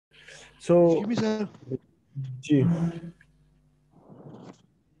So, Excuse me, sir. G,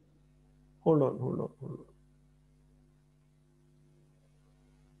 hold on.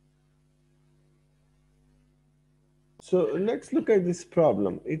 So let's look at this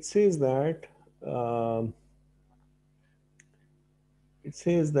problem. Um, it says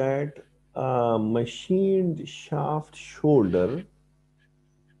that machined shaft shoulder,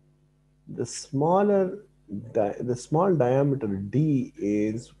 the the small diameter D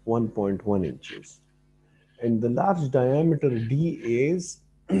is 1.1 inches, and the large diameter D is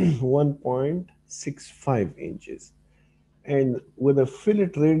 1.65 inches, and with a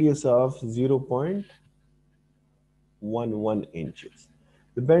fillet radius of 0.11 inches.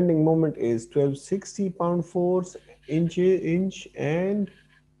 The bending moment is 1260 pound force inch, and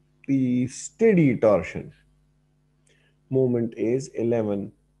the steady torsion moment is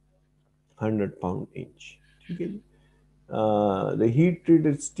 1100 pound inch. Okay. The heat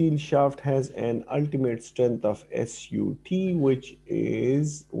treated steel shaft has an ultimate strength of SUT, which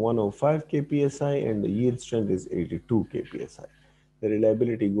is 105 kpsi, and the yield strength is 82 kpsi. The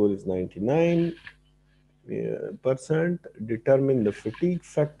reliability goal is 99%. Determine the fatigue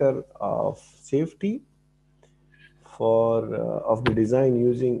factor of safety for of the design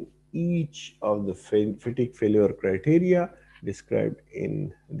using each of the fatigue failure criteria described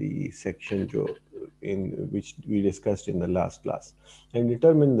in the section in which we discussed in the last class, and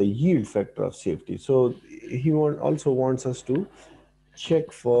determine the yield factor of safety. So he also wants us to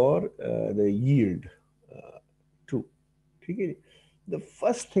check for the yield too. Okay. The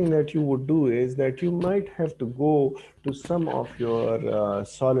first thing that you would do is that you might have to go to some of your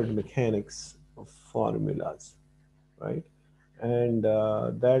solid mechanics formulas, right? And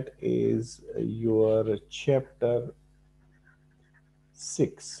that is your chapter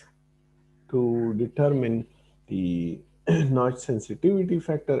 6 to determine the notch sensitivity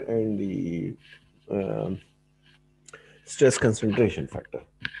factor and the um, stress concentration factor.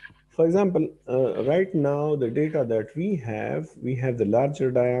 For example, right now the data that we have the larger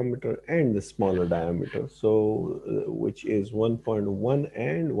diameter and the smaller diameter, so which is 1.1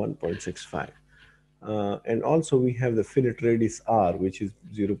 and 1.65. And also we have the fillet radius R, which is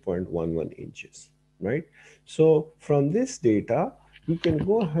 0.11 inches, right? So from this data, you can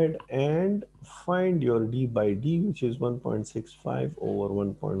go ahead and find your D by D, which is 1.65 over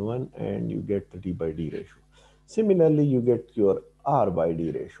 1.1, and you get the D by D ratio. Similarly, you get your R by D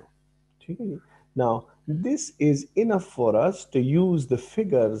ratio. Okay. Now, this is enough for us to use the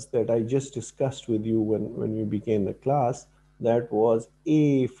figures that I just discussed with you when we began the class. That was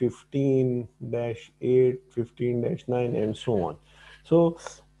A15-8, 15-9, and so on. So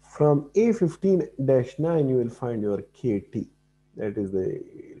from A15-9, you will find your KT, that is the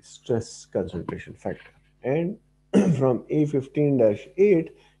stress concentration factor. And from A15-8,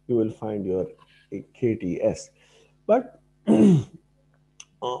 you will find your KTS. But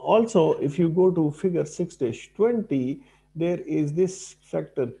also, if you go to figure 6-20, there is this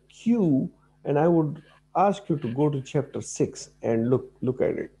factor Q, and I would ask you to go to chapter 6 and look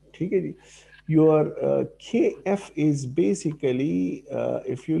at it. Okay? Your KF is basically,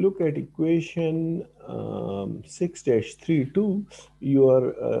 if you look at equation 6-32,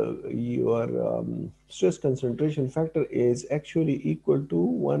 your stress concentration factor is actually equal to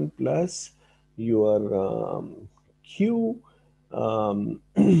 1 plus your Q, um,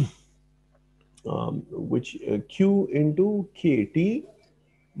 which Q into KT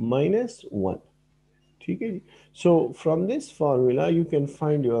minus 1. Okay. So from this formula, you can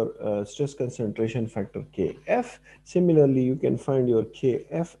find your stress concentration factor Kf. Similarly, you can find your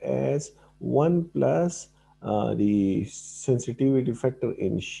Kf as 1 plus the sensitivity factor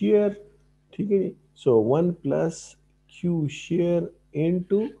in shear. Okay. So 1 plus Q shear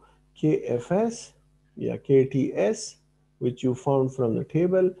into KFS, yeah, KTS, which you found from the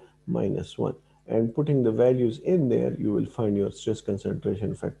table, minus 1. And putting the values in there, you will find your stress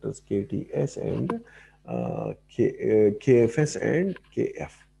concentration factors KTS and KFS and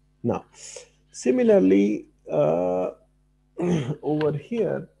KF. Now, similarly, over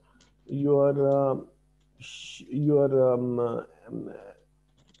here, your your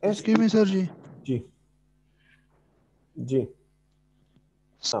Excuse SE me, sir. Ji. G G.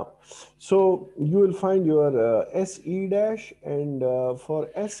 Now, so you will find your SE dash, and for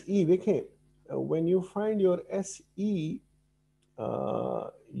SE, देखिए, when you find your SE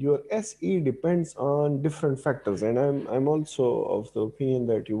depends on different factors, and I'm also of the opinion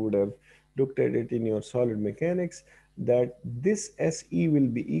that you would have looked at it in your solid mechanics, that this SE will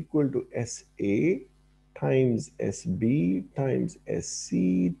be equal to SA times SB times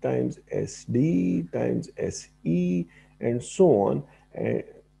SC times SD times SE and so on, and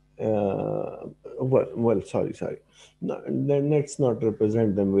uh, sorry. No, then let's not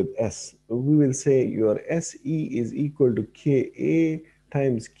represent them with S. We will say your SE is equal to KA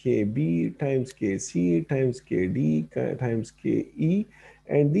times KB times KC times KD times KE,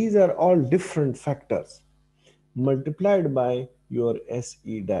 and these are all different factors multiplied by your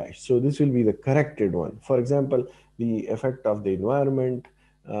SE dash. So this will be the corrected one. For example, the effect of the environment,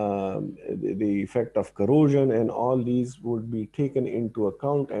 the effect of corrosion, and all these would be taken into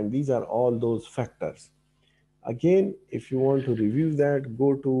account, and these are all those factors. Again, if you want to review that,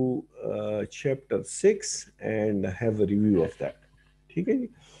 go to chapter 6 and have a review of that. Okay?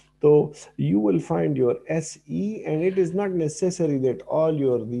 So you will find your SE, and it is not necessary that all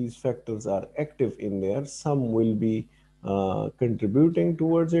your these factors are active in there. Some will be contributing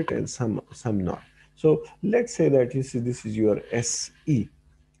towards it, and some not. So let's say that you see this is your SE.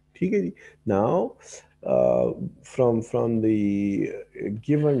 ठीक है जी. Now, from the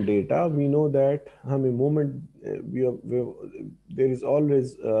given data, we know that हमें moment there is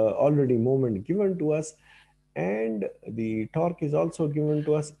always already moment given to us, and the torque is also given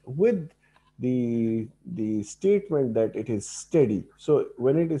to us with the statement that it is steady. So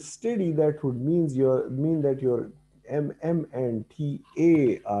when it is steady, that would mean that your M and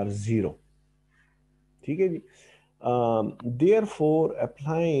TA are zero. ठीक है जी. Therefore,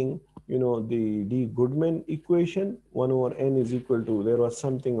 applying the D Goodman equation, 1 over n is equal to, there was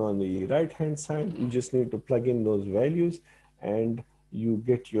something on the right hand side, you just need to plug in those values and you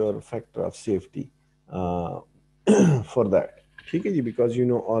get your factor of safety for that. ठीक है जी, because you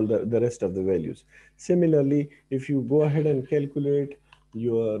know all the rest of the values. Similarly, if you go ahead and calculate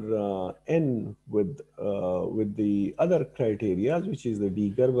your n with the other criteria, which is the D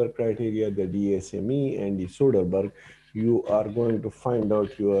Gerber criteria, the DSME, and the Soderberg, you are going to find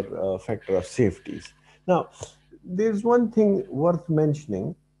out your factor of safeties. Now, there's one thing worth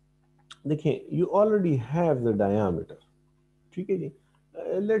mentioning. Okay, you already have the diameter. Okay,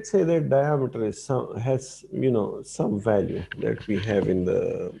 let's say that diameter is has some value that we have in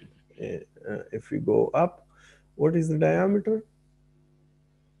the if we go up, what is the diameter?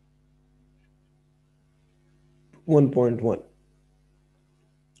 1.1,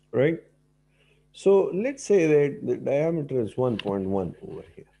 right? So let's say that the diameter is 1.1 over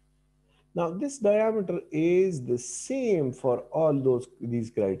here. Now this diameter is the same for all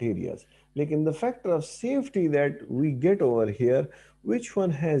these criterias. Like in the factor of safety that we get over here, which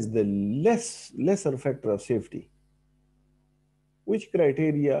one has the lesser factor of safety? Which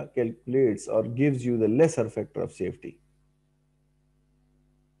criteria calculates or gives you the lesser factor of safety?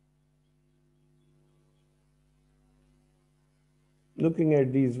 Looking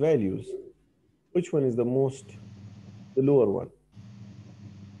at these values, which one is the lower one?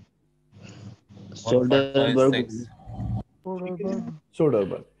 Soderbergh. 1.56.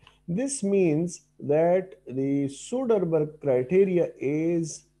 Soderbergh. This means that the Soderbergh criteria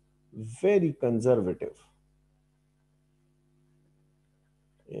is very conservative.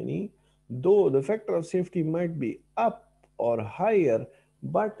 Though the factor of safety might be up or higher,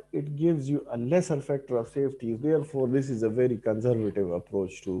 but it gives you a lesser factor of safety. Therefore, this is a very conservative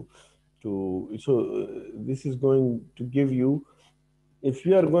approach this is going to give you, if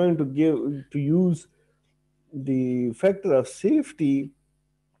you are going to use the factor of safety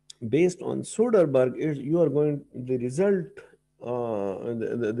based on Soderbergh, you are going the result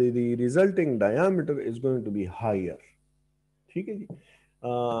the resulting diameter is going to be higher. Okay?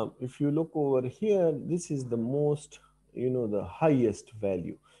 If you look over here, this is the most, the highest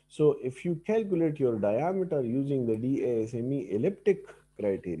value. So if you calculate your diameter using the DASME elliptic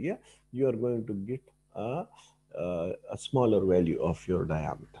criteria, you are going to get a smaller value of your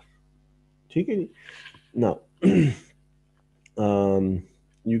diameter. Okay? Now,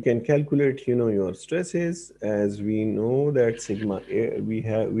 you can calculate your stresses, as we know that sigma a, we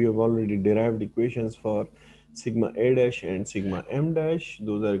have already derived equations for sigma a dash and sigma m dash.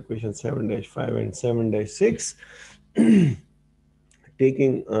 Those are equations 7-5 and 7-6.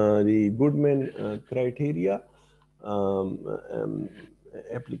 Taking the Goodman criteria um, um,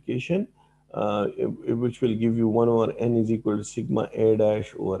 application, which will give you 1 over n is equal to sigma a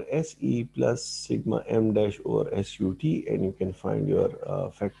dash over se plus sigma m dash over sut, and you can find your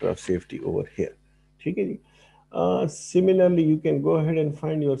factor of safety over here. Okay? Similarly, you can go ahead and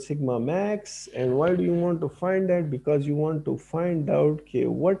find your sigma max. And why do you want to find that? Because you want to find out, okay,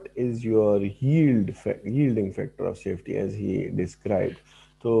 what is your yielding factor of safety as he described.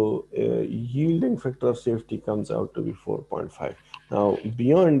 So yielding factor of safety comes out to be 4.5. Now,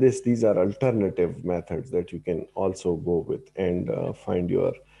 beyond this, these are alternative methods that you can also go with and find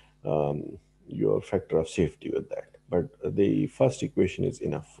your factor of safety with that. But the first equation is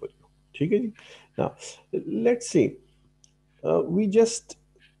enough for you. ठीक है जी. Now let's see. We just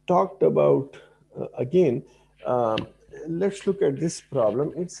talked about again. Um, let's look at this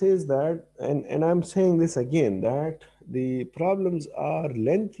problem. It says that, and I'm saying this again, that the problems are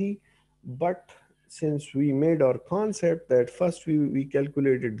lengthy, but since we made our concept that first we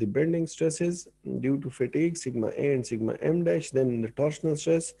calculated the bending stresses due to fatigue, sigma A and sigma M dash, then the torsional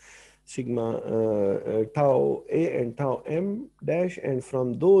stress, sigma tau A and tau M dash, and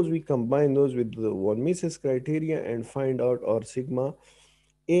from those we combine those with the von Mises criteria and find out our sigma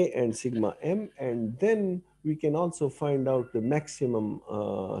A and sigma M, and then we can also find out the maximum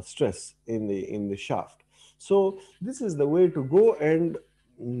stress in the shaft. So this is the way to go, and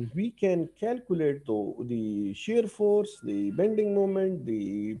we can calculate the shear force, the bending moment,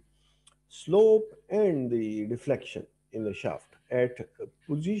 the slope, and the deflection in the shaft at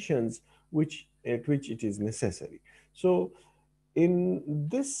positions at which it is necessary. So in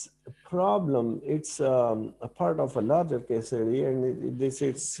this problem, it's a part of a larger case study, and they say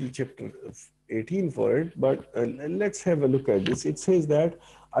it's C chapter 18 for it. But let's have a look at this. It says that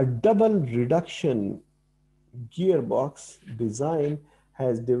a double reduction gearbox design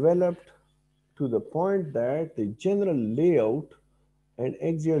has developed to the point that the general layout and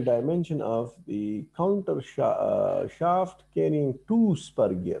axial dimension of the shaft carrying two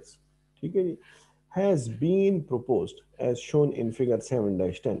spur gears, ठीक है जी, has been proposed as shown in figure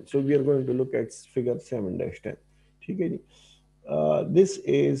 7-10. So we are going to look at figure 7-10. ठीक है जी. This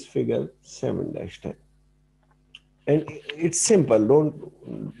is figure 7-10. And it's simple. Don't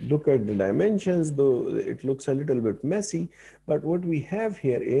look at the dimensions, though it looks a little bit messy. But what we have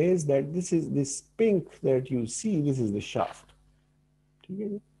here is that this pink that you see, this is the shaft.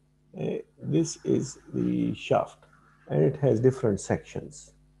 Okay? This is the shaft, and it has different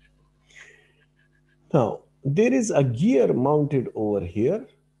sections. Now, there is a gear mounted over here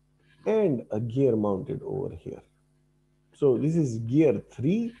and a gear mounted over here. So this is gear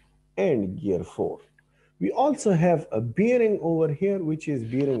 3 and gear 4. We also have a bearing over here, which is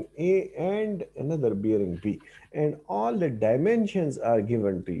bearing A, and another bearing B. And all the dimensions are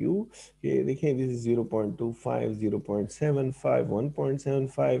given to you. Okay, this is 0.25, 0.75,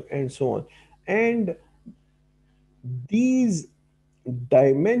 1.75, and so on. And these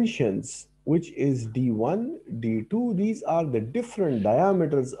dimensions, which is D1, D2, these are the different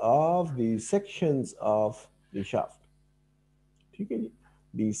diameters of the sections of the shaft. ठीक है जी?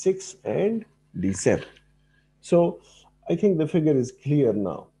 D6 and D7. So I think the figure is clear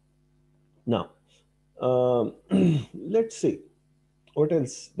now. Now, let's see. What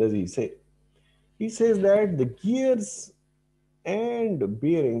else does he say? He says that the gears and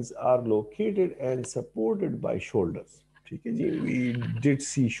bearings are located and supported by shoulders. ठीक है जी? We did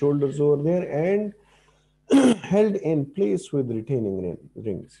see shoulders over there and held in place with retaining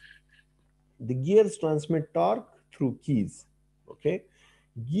rings. The gears transmit torque through keys. Okay,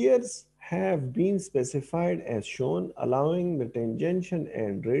 gears have been specified as shown, allowing the tangential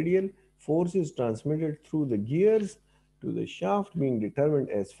and radial forces transmitted through the gears to the shaft being determined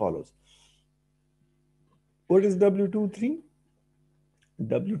as follows. What is W23?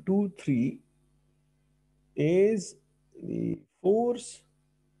 W23 is the force,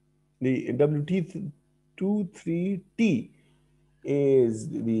 the WT23T is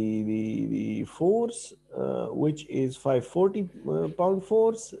the force, which is 540 pound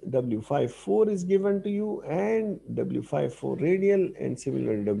force. W54 is given to you, and W54 radial, and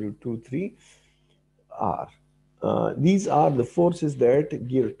similar W23 R. These are the forces that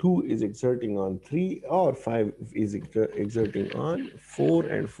gear 2 is exerting on 3, or 5 is exerting on 4,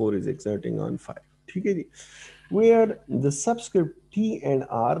 and 4 is exerting on 5. ठीक है जी? Where the subscript T and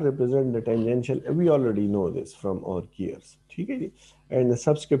R represent the tangential, we already know this from our gears. ठीक है जी? And the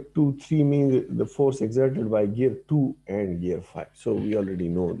subscript 2, 3 means the force exerted by gear 2 and gear 5. So we already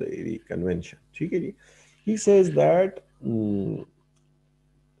know the convention. ठीक है जी? He says that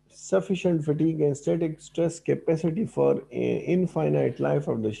sufficient fatigue and static stress capacity for infinite life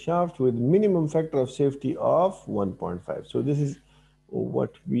of the shaft with minimum factor of safety of 1.5. So this is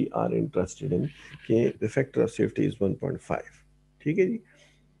what we are interested in. Okay, the factor of safety is 1.5. Okay.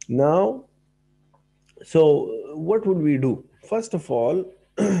 Now, so what would we do? First of all,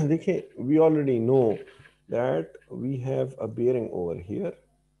 we already know that we have a bearing over here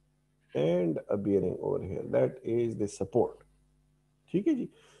and a bearing over here. That is the support. ठीक है जी?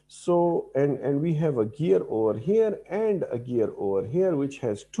 So, and we have a gear over here and a gear over here, which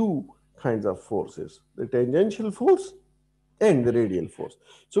has two kinds of forces: the tangential force and the radial force.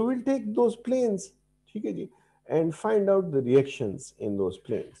 So we'll take those planes, ठीक है जी, and find out the reactions in those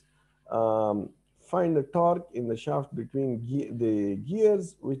planes. Um, find the torque in the shaft between the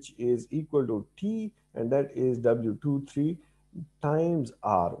gears, which is equal to T, and that is W23 times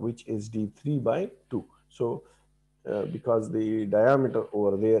R, which is D3 by 2. So because the diameter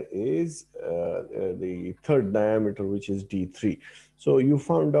over there is the third diameter, which is D3. So you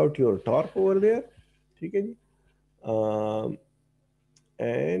found out your torque over there. Okay?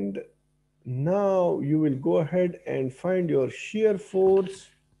 And now you will go ahead and find your shear force,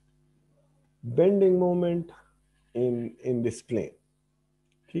 bending moment in this plane.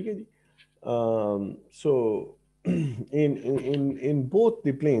 ठीक है जी? So in both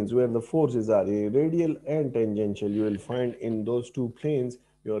the planes where the forces are radial and tangential, you will find in those two planes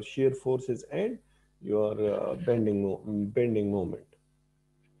your shear forces and your bending moment.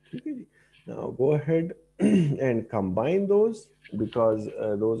 Okay. Now go ahead and combine those, because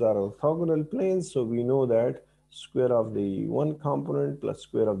those are orthogonal planes. So we know that square of the one component plus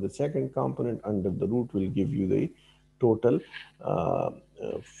square of the second component under the root will give you the total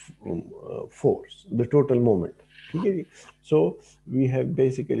force, the total moment. Okay. So we have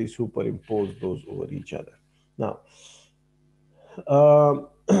basically superimposed those over each other. Now,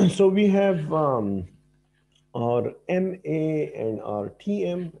 so we have our MA and our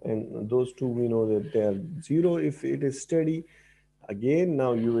TM, and those two we know that they are zero if it is steady. Again,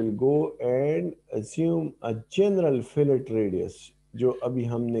 now you will go and assume a general fillet radius, जो अभी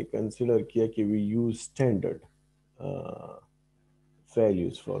हमने consider किया कि we use standard uh,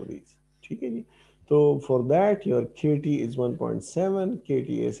 values for these. ठीक है जी? So for that, your KT is 1.7,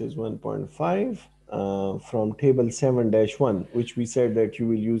 KTS is 1.5 from table 7-1, which we said that you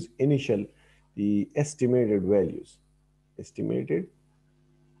will use initial, the estimated values.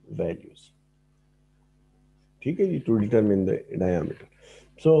 ठीक है जी? To determine the diameter.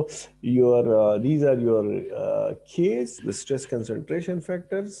 So your these are your K's, the stress concentration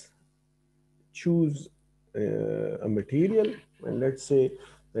factors. Choose a material, and let's say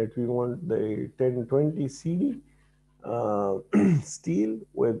that we want the 1020 CD steel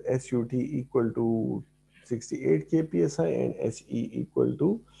with SUT equal to 68 kpsi and SE equal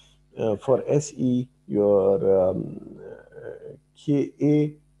to for SE your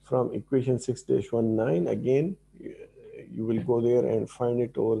Ka from equation 6-19. Again you will go there and find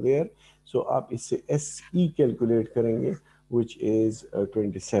it over there. So आप इससे SE calculate करेंगे, which is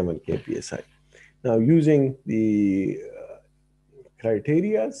 27 kpsi. Now using the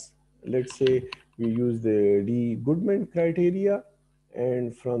criterias, let's say we use the D Goodman criteria,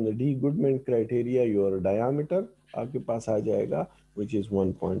 and from the D Goodman criteria your diameter आपके पास आ जाएगा, which is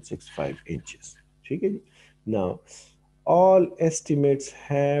 1.65 inches. ठीक है जी? Now all estimates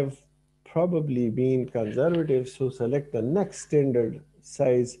have probably been conservative, so select the next standard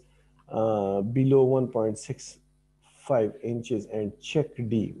size below 1.65 inches and check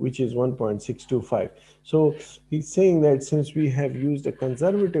D, which is 1.625. So he's saying that since we have used a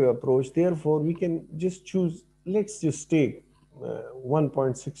conservative approach, therefore we can just choose, let's just take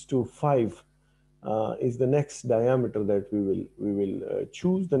 1.625 is the next diameter that we will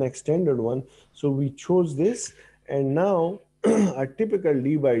choose, the next standard one. So we chose this, and now a typical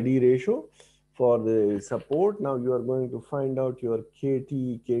D by D ratio for the support. Now you are going to find out your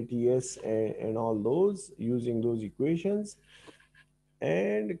KT, KTS, and all those using those equations,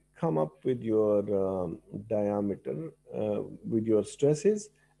 and come up with your diameter with your stresses,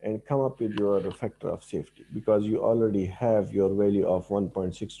 and come up with your factor of safety, because you already have your value of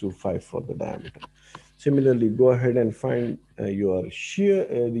 1.625 for the diameter. Similarly, go ahead and find your shear,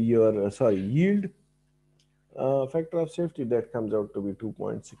 your sorry, yield factor of safety. That comes out to be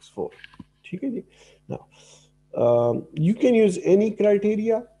 2.64. ठीक है जी? Now, you can use any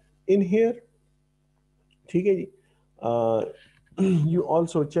criteria in here. ठीक है जी? Uh, you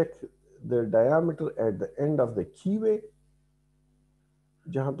also check the diameter at the end of the keyway,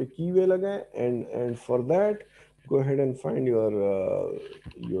 जहाँ पे keyway लगा है, and for that go ahead and find your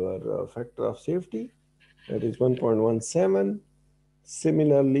factor of safety, that is 1.17.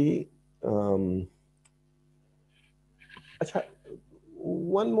 Similarly, अच्छा,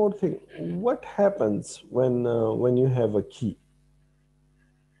 one more thing. What happens when you have a key?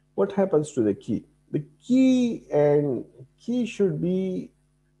 What happens to the key? The key should be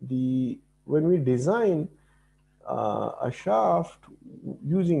the when we design a shaft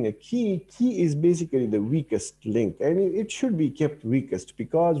using a key is basically the weakest link, and it should be kept weakest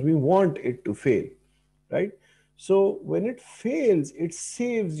because we want it to fail, right? So when it fails, it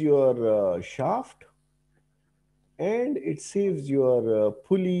saves your shaft, and it saves your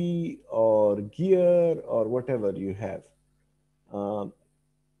pulley or gear or whatever you have. Um,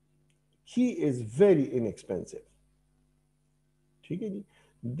 Key is very inexpensive. ठीक है जी?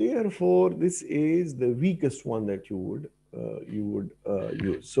 Therefore, this is the weakest one that you would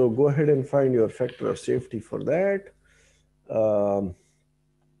use. So go ahead and find your factor of safety for that. Um,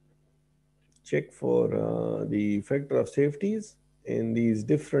 check for the factor of safeties in these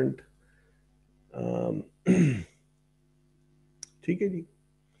different ठीक है जी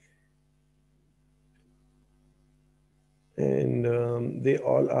and they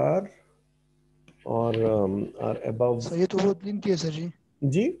all are above sir ये तो बहुत दिन की है sir जी.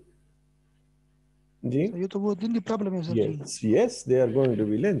 जी जी sir ये तो बहुत दिन की प्रॉब्लम है sir ji. yes they are going to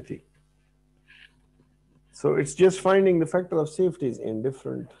be lengthy. So it's just finding the factor of safeties in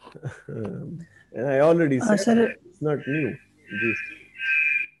different and I already said sir that it's not new. Ji.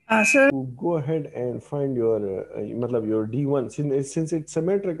 Sir Go ahead and find your matlab your d1 since it's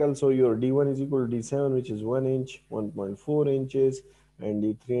symmetrical, so your d1 is equal to d7, which is 1 inch, 1.4 inches, and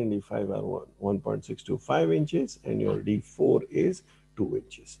d3 and d5 are 1.625 inches, and your d4 is 2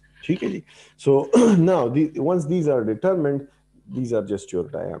 inches. Okay? So now once these are determined, these are just your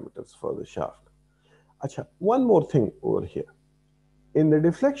diameters for the shaft. Acha, one more thing over here in the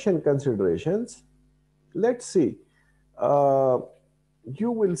deflection considerations. Let's see, uh,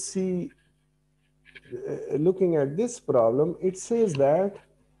 you will see, looking at this problem, it says that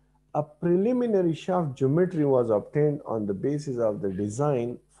a preliminary shaft geometry was obtained on the basis of the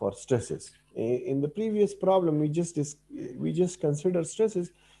design for stresses. In the previous problem, we just considered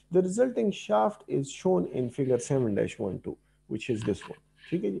stresses. The resulting shaft is shown in figure 7-12, which is this one.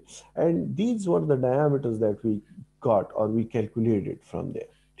 Okay? And these were the diameters that we got or we calculated from there.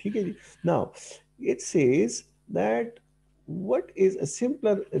 Okay? Now, it says that what is a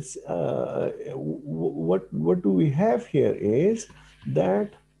simpler, what do we have here is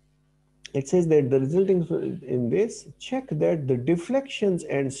that it says that the resulting in this, check that the deflections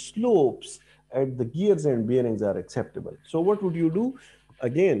and slopes at the gears and bearings are acceptable. So what would you do?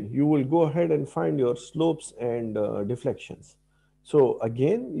 Again, you will go ahead and find your slopes and deflections. So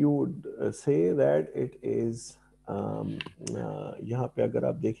again, you would say that it is यहाँ पे अगर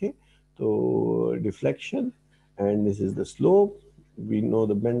आप देखें तो deflection and this is the slope. We know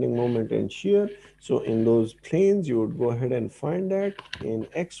the bending moment and shear. So in those planes, you would go ahead and find that in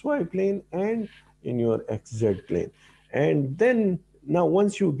XY plane and in your XZ plane. And then now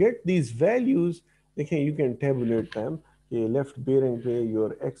once you get these values, okay, you can tabulate them. ये left bearing पे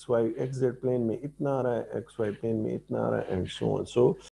your x Y x Z plane में इतना आ रहा है, x Y plane में इतना आ रहा है, एंड सो ऑन. सो